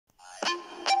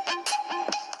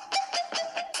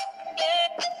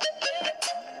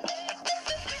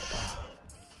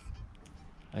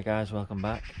Hi guys, welcome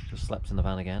back. Just slept in the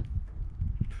van again.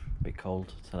 A bit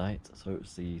cold tonight, so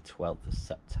it's the 12th of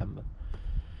September.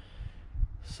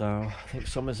 So I think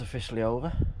summer's officially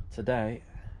over. Today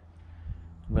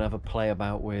I'm gonna have a play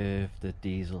about with the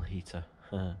diesel heater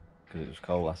because it was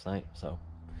cold last night. So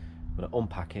I'm gonna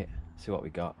unpack it, see what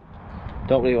we got.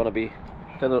 Don't really want to be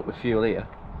filling up with fuel here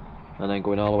and then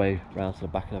going all the way around to the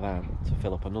back of the van to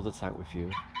fill up another tank with fuel.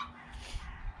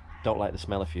 Don't like the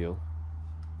smell of fuel.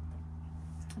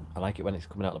 I like it when it's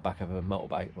coming out the back of a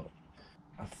motorbike, but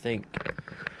I think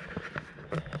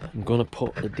I'm gonna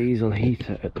put the diesel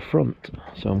heater at the front,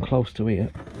 so I'm close to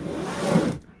here.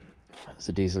 That's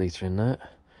the diesel heater in there,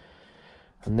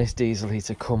 and this diesel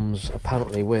heater comes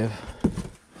apparently with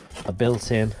a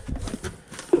built-in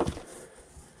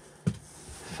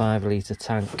 5 litre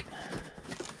tank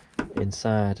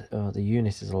inside. Oh, the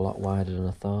unit is a lot wider than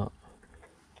I thought.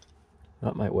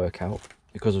 That might work out,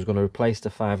 because I was going to replace the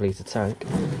 5 litre tank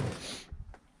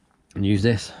and use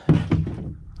this,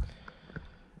 and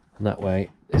that way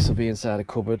this will be inside a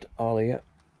cupboard all here.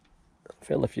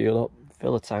 Fill the fuel up,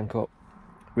 fill the tank up.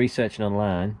 Researching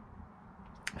online,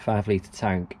 5 litre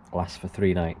tank lasts for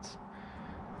 3 nights.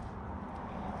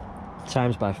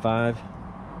 Times by 5,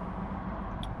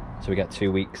 so we get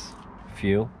 2 weeks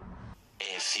fuel.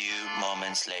 A few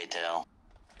moments later.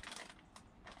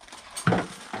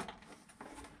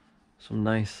 Some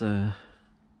nice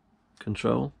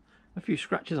control. A few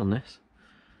scratches on this.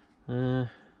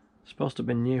 Supposed to have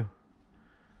been new,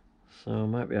 so I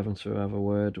might be having to have a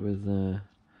word with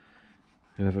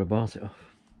whoever I bought it off.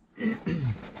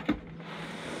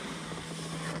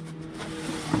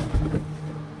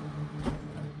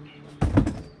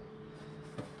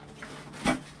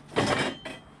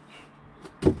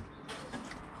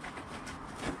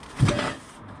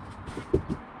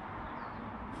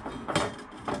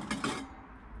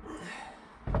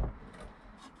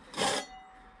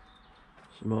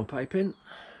 Some more piping.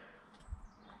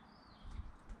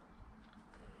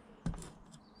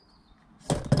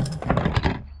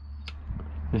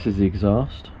 This is the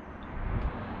exhaust.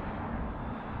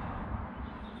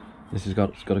 This has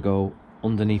got to go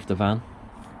underneath the van.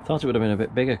 Thought it would have been a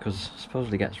bit bigger because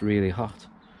supposedly it gets really hot.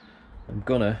 I'm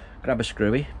gonna grab a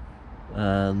screwy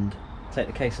and take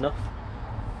the casing off,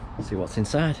 see what's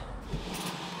inside.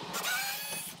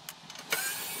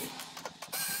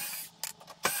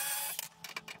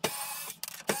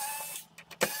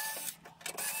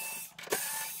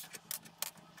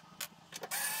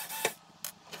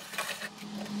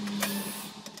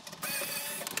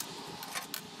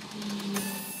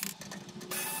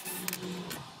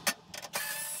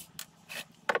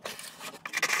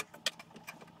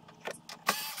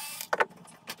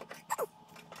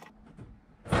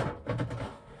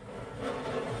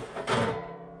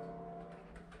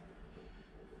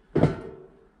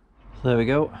 There we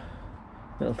go,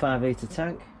 little 5 litre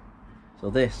tank. So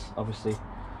this obviously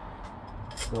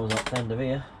goes up the end of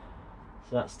here,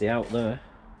 so that's the out there.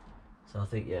 So I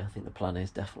think the plan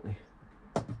is definitely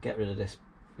get rid of this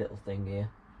little thing here.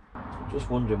 Just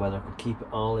wondering whether I could keep it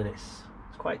all in. It's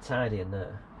quite tidy in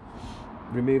there.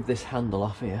 Remove this handle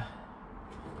off here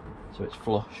so it's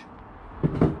flush.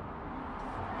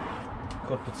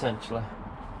 Could potentially,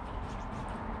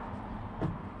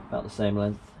 about the same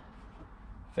length,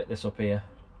 fit this up here.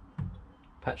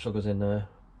 Petrol goes in there,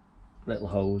 little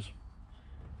hose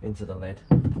into the lid.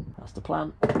 That's the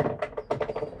plan.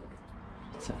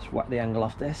 So let's whack the angle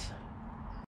off this.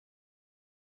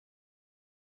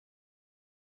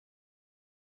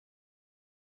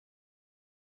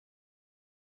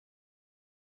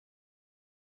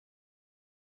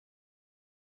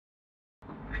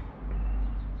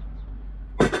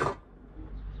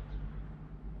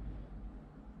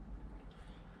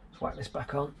 Let's whack this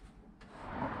back on.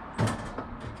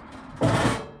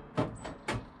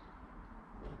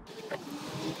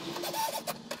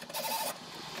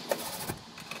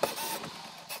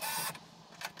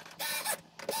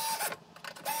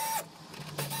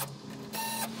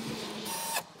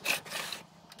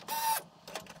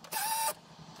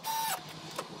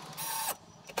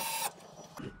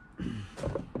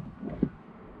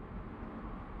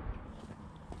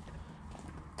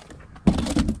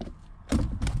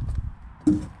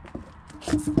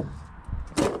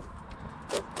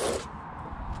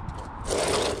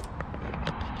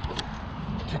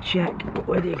 To check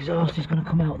where the exhaust is going to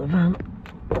come out of the van.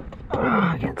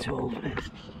 I get too old for this.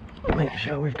 Make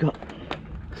sure we've got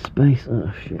space.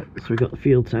 Oh shit. So we've got the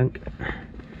fuel tank,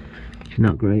 which is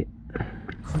not great.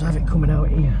 Could have it coming out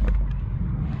here.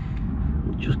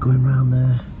 Just going round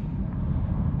there.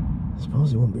 I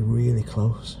suppose it wouldn't be really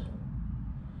close.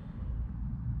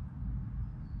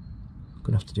 I'm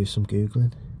gonna have to do some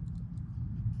Googling.